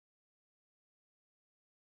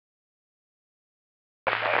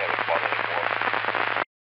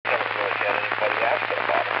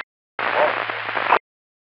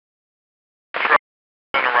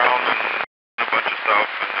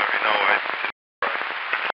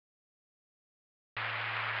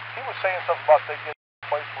saying something about they get a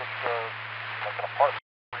place with like an apartment,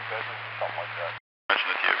 3 bedrooms or something like that. I mentioned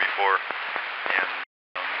it to you before, and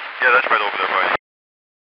yeah, that's right over there by the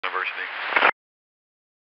university.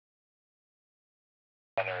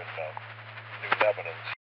 And there's New Lebanon.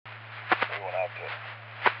 We went out to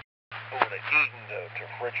over to Eaton to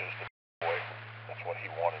Fritch's, the boy. That's what he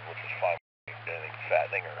wanted, which was fine. Anything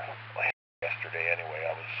fattening or like yesterday anyway.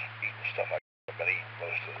 I was eating stuff I could have been eating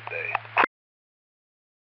most of the day.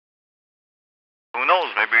 Who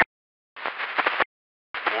knows? Maybe we'll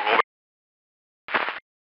go back.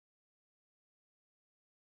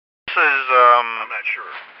 This is I'm not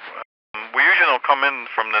sure. We usually don't come in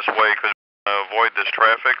from this way because we avoid this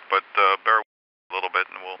traffic, but bear with us a little bit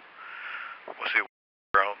and we'll see what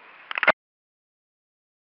we're out.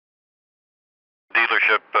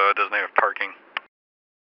 Dealership doesn't have parking.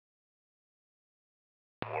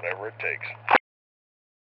 Whatever it takes.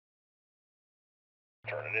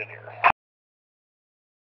 Turn it in here.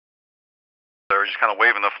 They're just kind of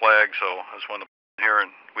waving the flag, so I just wanted to put it here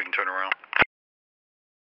and we can turn around.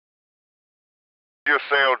 You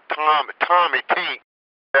sell Tommy T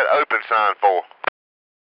that open sign for?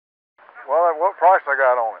 Well, what price I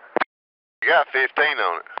got on it? You got 15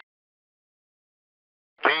 on it.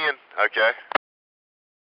 10? Okay.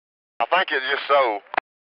 I think it just sold.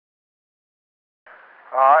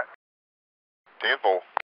 Alright. 10 for.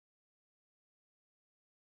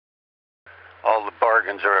 All the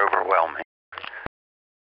bargains are overwhelming.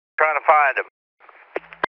 Trying to find him.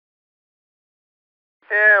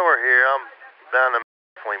 Yeah, we're here. I'm down in the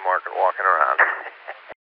flea market walking around.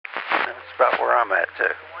 That's about where I'm at,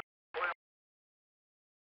 too.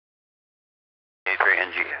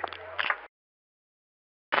 A3NG.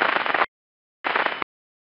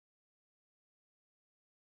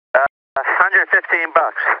 $115.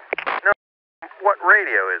 No, what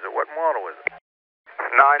radio is it? What model is it?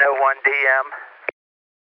 901 DM.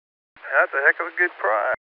 That's a heck of a good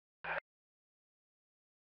price.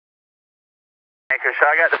 Anchor, so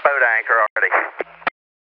I got the boat anchor already.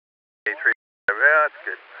 Yeah, that's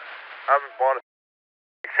good. I haven't bought it.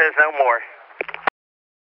 It says no more.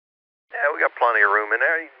 Yeah, we got plenty of room in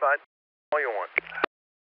there. You can buy all you want.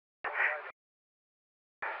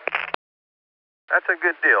 That's a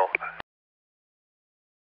good deal.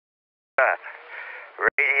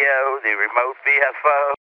 Radio, the remote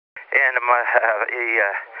VFO, and the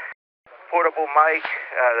portable mic.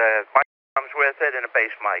 The mic comes with it, and a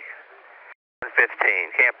bass mic. 15.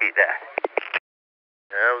 Can't beat that.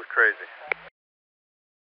 Yeah, that was crazy.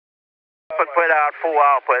 Put out full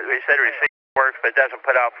output. We said receiver works, but doesn't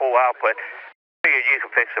put out full output. Figured you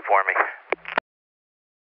can fix it for me.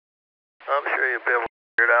 I'm sure you'll be able to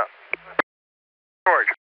figure it out.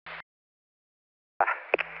 George.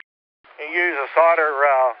 You use a solder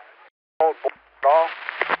old ball?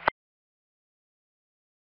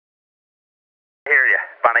 Hear ya,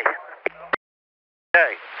 Bunny.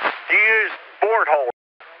 Hey, do you use board holes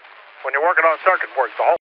when you're working on circuit boards? The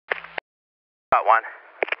hole? Got one.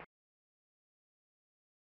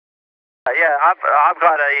 Yeah, I've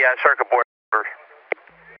got a circuit board.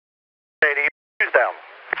 Hey, do you use them?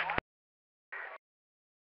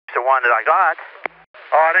 It's the one that I got.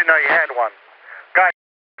 Oh, I didn't know you had one. Guy at the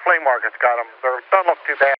flea market's got them. They don't look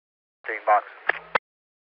too bad. $15.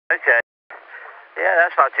 Okay. Yeah,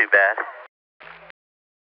 that's not too bad.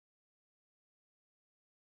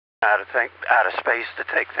 Out of space to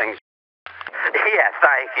take things. Yes,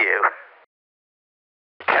 thank you.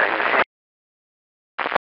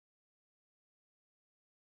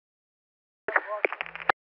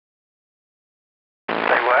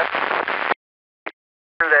 Say what?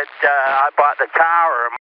 That I bought the tower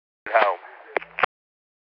at home.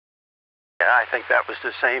 Yeah, I think that was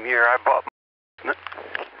the same year I bought. Yeah,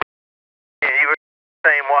 you were the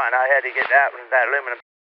same one. I had to get that one, that aluminum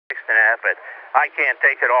 6.5, but I can't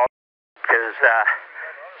take it all because, too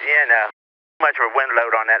much of a wind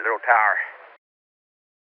load on that little tower.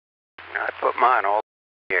 I put mine all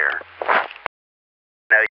here.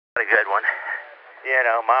 No, you got a good one.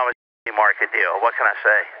 Mine was a market deal. What can I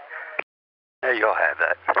say? Yeah, you'll have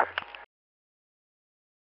that.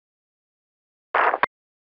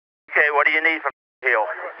 Okay, what do you need from Hill?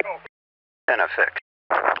 Antenna fixed.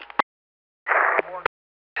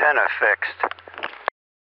 Antenna fixed.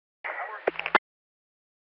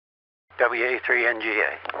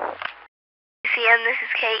 WA3NGA. CM, this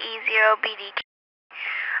is KE0BDK.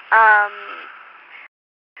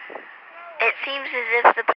 It seems as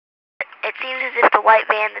if the white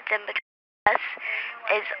van that's in between us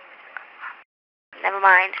is. Never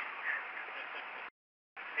mind.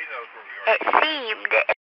 It seemed the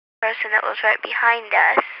person that was right behind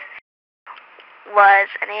us was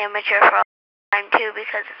an amateur for a long time too,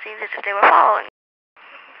 because it seems as if they were following.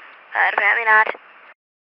 But apparently not.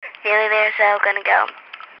 Nearly there, so gonna go.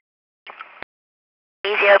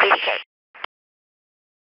 E0BDK.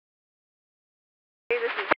 Hey,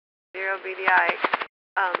 this is 0BDI.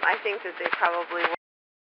 I think that they probably were,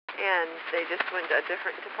 and they just went to a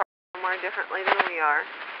different department more differently than we are.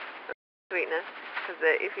 Sweetness, because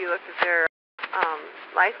if you looked at their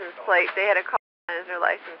license plate, they had a call as their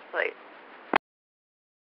license plate.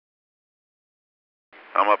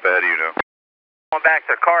 I'm up ahead of you now. Going back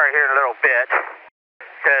to the car here in a little bit,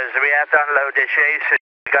 because we have to unload this chase, and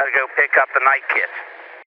we got to go pick up the night kit.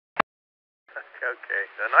 Okay,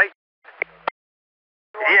 the night.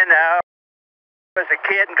 You know, was a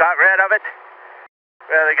kid and got rid of it.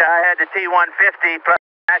 Well, the guy had the T-150 plus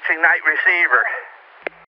matching night receiver.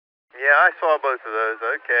 Yeah, I saw both of those.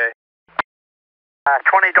 Okay.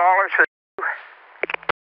 $20 for.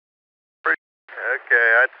 Okay,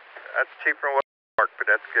 that's cheaper than what I marked, but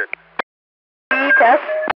that's good. Test.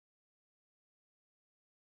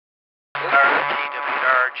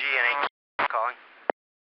 TWRG and AQ calling.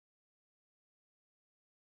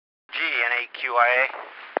 G and AQIA.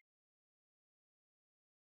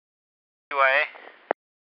 QIA.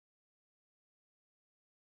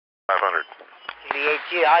 500.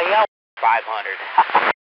 DHGIL 500.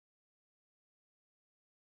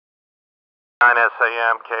 9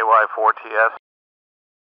 SAM, KY4TS.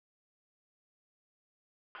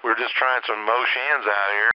 We're just trying some motions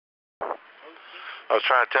out here. I was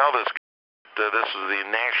trying to tell this that this is the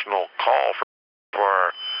national call for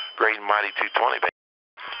our great and mighty 220.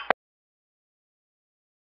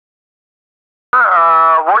 Where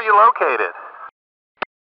are you located?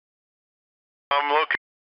 I'm located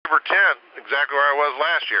over 10, exactly where I was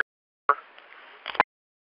last year.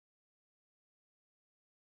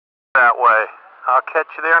 That way. I'll catch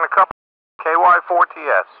you there in a couple.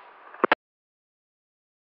 KY4TS.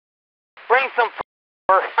 Bring some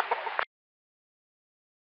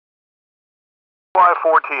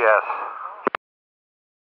KY4TS.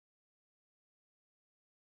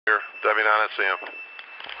 Here, W9SCM.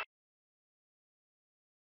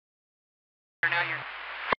 Now you're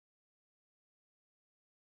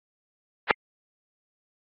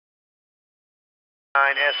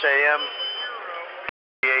 9 SAM,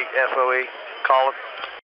 8 FOE, call it.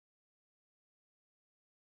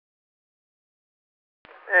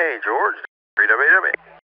 Hey, George, 3WW.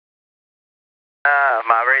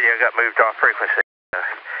 my radio got moved off frequency.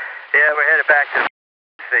 Yeah, we're headed back to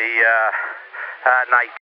the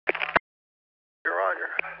night. Roger.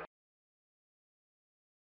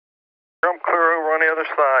 I'm clear over on the other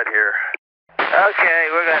side here. Okay,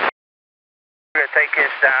 we're gonna take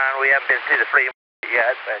this down. We haven't been through the flea market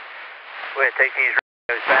yet, but we're gonna take these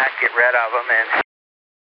radios back, get rid of them, and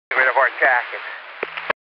get rid of our jackets.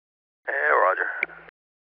 Yeah, Roger.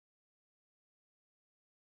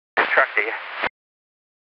 Truck to you.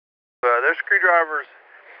 There's screwdrivers.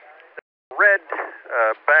 Red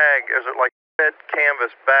bag, is it like red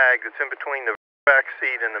canvas bag that's in between the back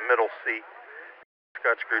seat and the middle seat? It's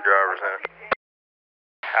got screwdrivers in it.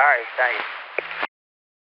 All right, thank you.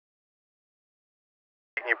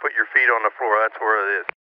 And you put your feet on the floor, that's where it is.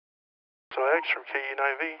 So X from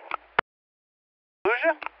KU9V. Lose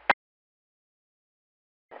ya?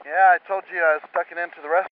 Yeah, I told you I was tucking into the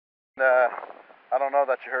rest. I don't know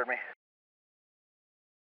that you heard me.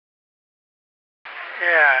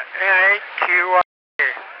 Yeah, N8QYA.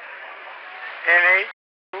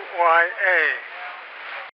 N8QYA.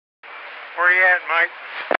 Where you at, Mike?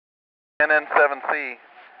 NN7C.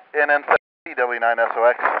 NN7C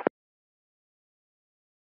W9SOX.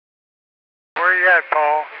 Where you at,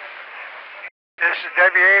 Paul? This is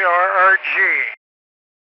W8RRG.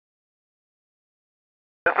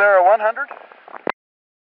 Is there a 100?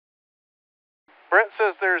 Brent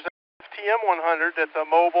says there's a TM100 that's a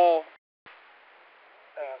mobile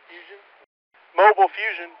fusion. Mobile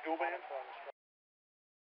fusion, dual band.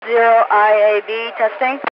 0 IAB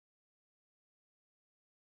testing.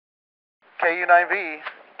 KU9V.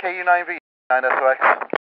 KU9V. 9SOX.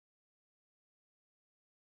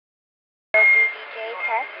 BDJ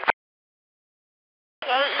test.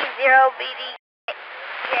 KE0BDJ.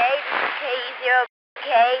 This is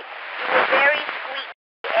KE0BDK. You were very squeaky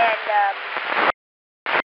and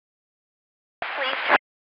please try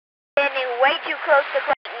standing way too close to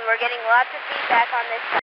Clayton. We're getting lots of feedback on this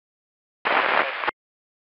side.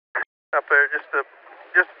 Up there, just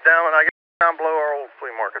down, I guess down below our old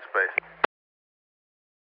flea market space.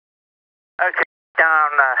 Okay, down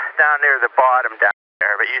near the bottom down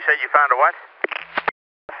there. But you said you found a what?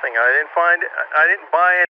 Nothing. I didn't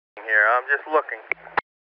buy anything here. I'm just looking.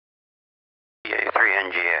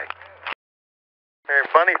 WA3NGA. Hey,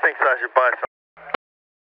 Bunny thinks I should buy something.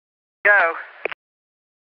 Go.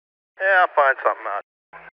 Yeah, I'll find something out.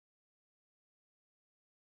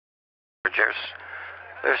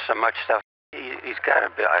 There's so much stuff. He's got to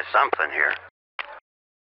buy something here.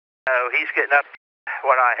 Oh, he's getting up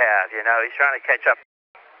what I have, you know. He's trying to catch up.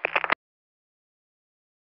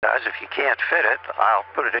 Guys, if you can't fit it, I'll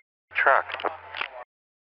put it in the truck.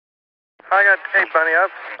 Hey, Bunny, I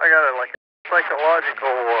got a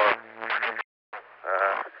psychological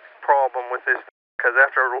problem with this, because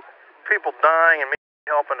after people dying and me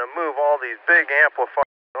helping to move all these big amplifiers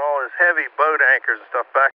and all this heavy boat anchors and stuff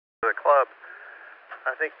back to the club,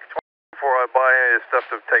 I think before I buy any of this stuff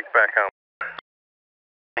to take back home.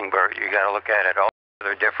 Bert, you got to look at it all.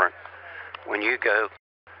 They're different. When you go,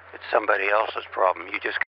 it's somebody else's problem. You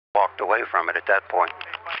just walked away from it at that point.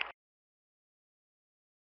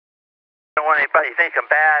 I don't want anybody thinking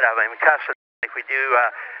bad of him, cussing like we do,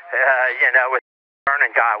 you know, with the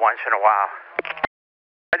burning guy once in a while.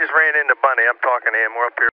 I just ran into Bunny. I'm talking to him. We're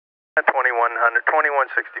up here at 2164.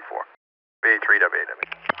 WA3WAW.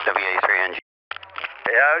 WA3NG.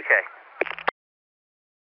 Yeah, okay.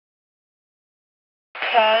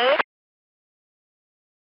 Okay.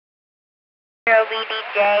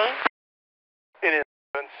 0BDJ. It is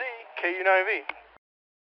C, KU9V.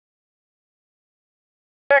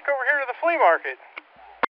 Back over here to the flea market.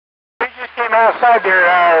 We just came outside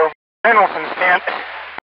their Mendelssohn's tent.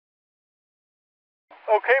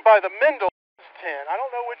 Okay, by the Mendelssohn's tent. I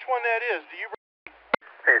don't know which one that is. Do you...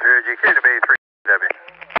 Hey, 3GQ to B3W.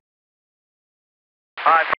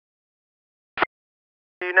 Hi.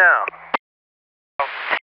 You now?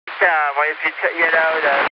 If you know,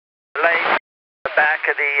 the lane, the back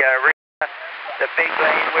of the arena, the big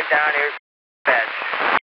lane, we're down here, bench.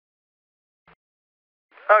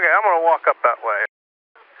 Okay, I'm gonna walk up that way.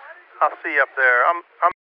 I'll see you up there. I'm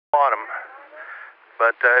at the bottom,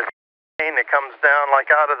 but it's a lane that comes down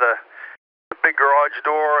like out of the big garage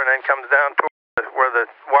door and then comes down to where the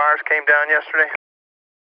wires came down yesterday.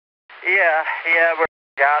 Yeah, we're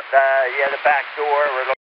out, the back door.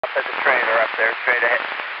 We're looking up at the trailer up there, straight ahead.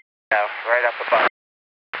 No, right up above.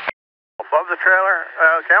 Above the trailer?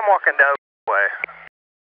 Okay, I'm walking down the way.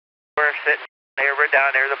 We're sitting here, we're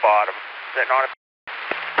down near the bottom, sitting on a...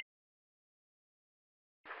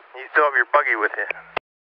 You still have your buggy with you?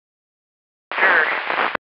 Sure.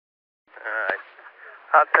 Alright.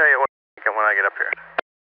 I'll tell you what I'm thinking when I get up here.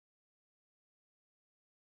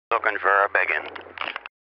 Looking for a begging.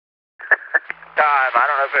 Time, I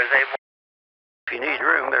don't know if there's any more. If you need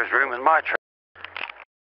room, there's room in my truck.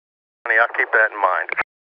 Honey, I'll keep that in mind.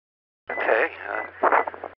 Okay.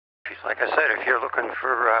 Like I said, if you're looking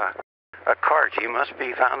for a cart, you must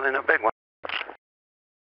be found in a big one.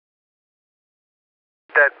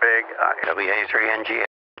 That big. WA3NGA.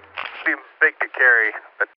 Be big to carry,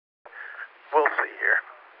 but we'll see here.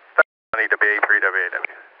 Honey, WA3WAW.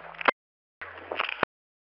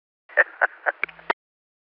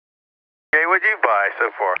 Okay, what'd you buy so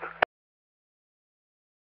far?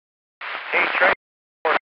 Hey, Trey,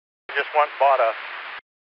 just went and bought a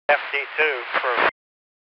FD2 for...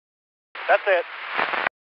 That's it.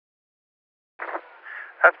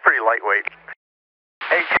 That's pretty lightweight.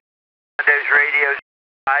 Hey, those radios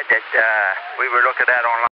that we were looking at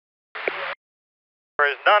online. There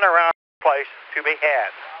is none around the place to be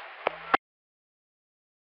had.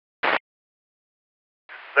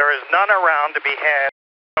 There is none around to be had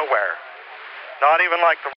nowhere. Not even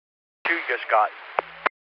like the you just got.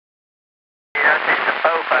 Yeah, it's the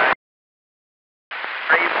Boba.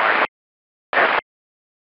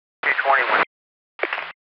 221.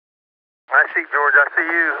 I see, George. I see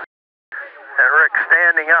you and Rick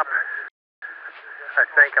standing up. I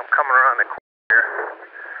think I'm coming around the corner here.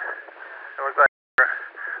 It was like you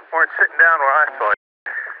weren't sitting down where I saw you.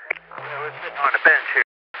 Yeah, we're sitting on the bench here.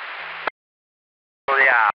 Oh,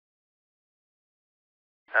 yeah.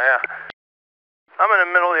 Yeah. I'm in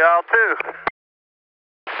the middle of the aisle, too.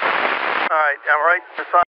 All right, I'm right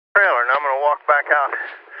beside the trailer, and I'm going to walk back out.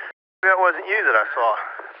 Maybe that wasn't you that I saw.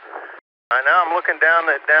 All right, now I'm looking down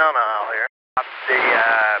the down aisle here. Up the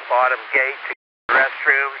bottom gate to the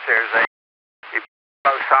restrooms, there's a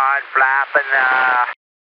sign flapping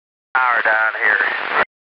power down here.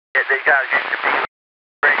 These guys used to be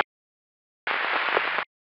great.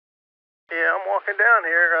 Yeah, I'm walking down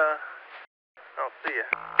here. I'll see you.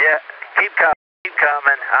 Yeah, keep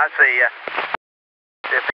coming. I see you.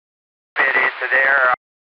 If it fit into there, I'll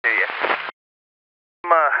see you.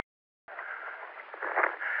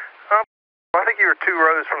 I think you were 2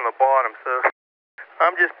 rows from the bottom, so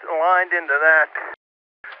I'm just aligned into that.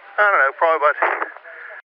 I don't know, probably about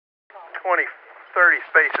 20 30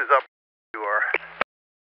 spaces up you are.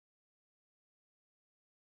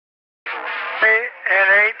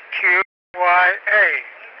 N8QYA.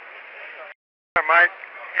 Mike,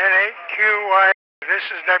 N8QYA. This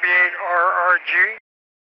is W8RRG.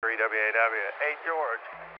 3WAW. 8 George.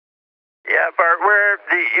 Yeah, Bert, where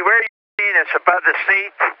you seen us above the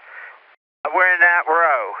seat, we're in that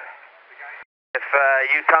row. If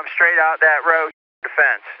you come straight out that row, the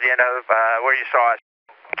fence, you know, where you saw us.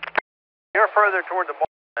 You're further toward the ball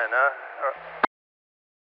then, huh?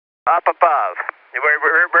 Up above. Where we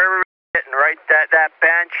were sitting, right that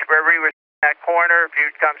bench, where we were in that corner, if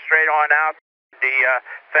you'd come straight on out the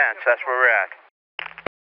fence, that's where we're at.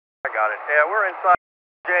 I got it. Yeah, we're inside.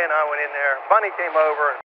 Jay and I went in there. Bunny came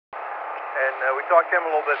over, and we talked to him a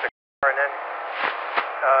little bit at the car, and then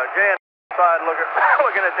Jay and I inside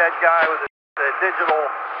looking at that guy with the digital,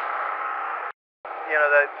 you know,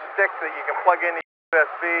 that stick that you can plug into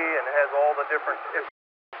USB, and it has all the different, it's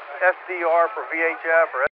SDR for VHF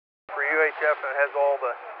or SDR for UHF, and it has all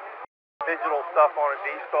the digital stuff on it,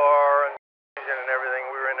 D-Star and everything.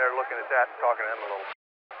 We were in there looking at that and talking to him a little.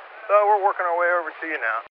 So we're working our way over to you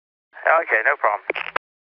now. Okay, no problem.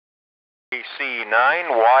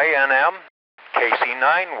 KC9YNM,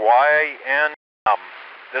 KC9YNM.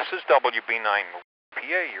 This is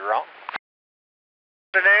WB9PA, you're on.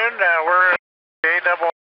 Good afternoon, we're at the A-double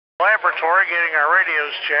laboratory getting our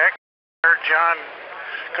radios checked. Heard John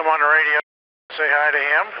come on the radio, say hi to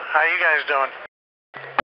him. How you guys doing?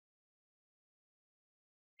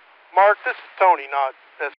 Mark, this is Tony, not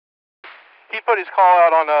this. He put his call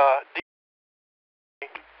out on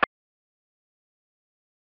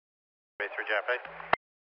through Jeff, eh?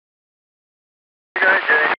 Good,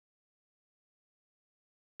 Jay.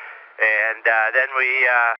 And then we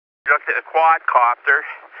looked at the quadcopter,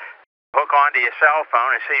 hook onto your cell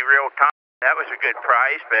phone and see real time. That was a good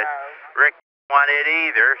price, but Rick didn't want it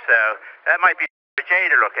either, so that might be for Jay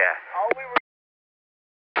to look at.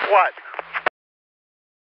 What?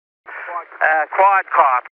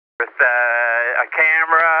 Quadcopter with a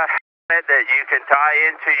camera that you can tie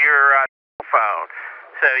into your cell phone.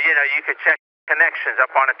 So, you know, you can check connections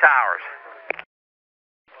up on the towers.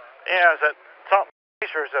 Yeah, is it something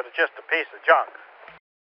nice or is it just a piece of junk?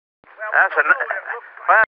 That's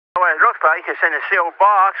well, it looks like it's in a sealed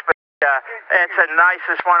box, but it's the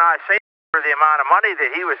nicest one I've seen for the amount of money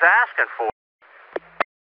that he was asking for.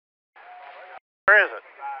 Where is it?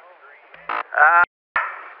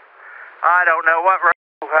 I don't know what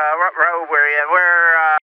row we're in. We're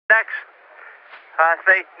next, I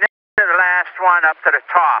think, next to the last one up to the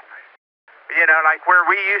top. You know, like where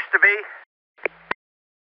we used to be.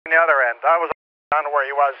 On the other end. I was down where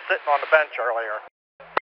he was sitting on the bench earlier.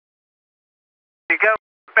 You go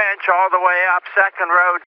bench all the way up, second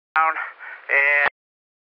row down, and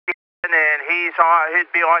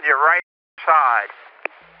he'd be on your right side.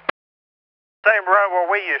 Same row where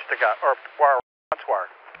we used to go, or where we once were.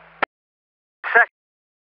 Second.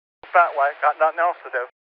 That way, got nothing else to do.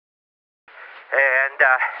 And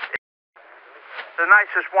the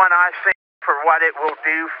nicest one I've seen for what it will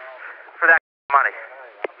do for that money.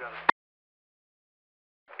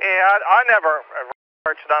 Yeah, I never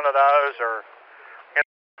researched none of those, or you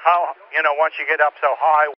know, how, you know, once you get up so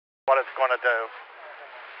high, what it's going to do.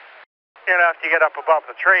 You know, after you get up above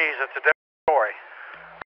the trees, it's a different story.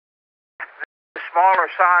 The smaller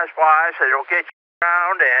size-wise, it'll get you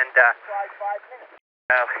around, and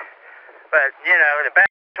but you know, the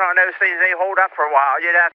batteries on those things, they hold up for a while.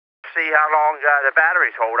 You'd have to see how long the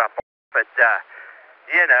batteries hold up. But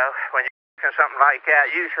you know, when you're doing something like that,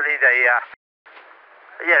 usually they,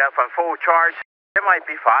 you know, from full charge, it might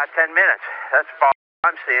be 5-10 minutes. That's about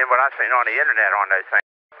what I'm seeing, what I've seen on the internet on those things.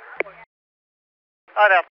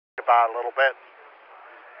 I'd have to think about it a little bit.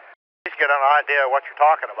 Just get an idea of what you're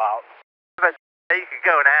talking about. But you could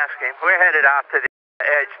go and ask him. We're headed out to the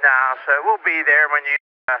edge now, so we'll be there when you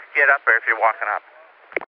get up there if you're walking up.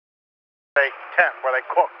 They tent where they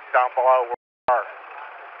cook down below where we are.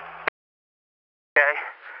 Okay.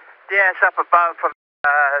 Yeah, it's up above from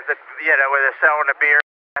the, you know, where they're selling the beer.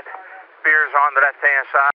 Beer's on the left-hand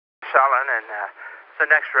side, selling, and it's the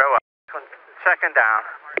next row up, second down.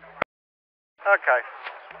 Okay.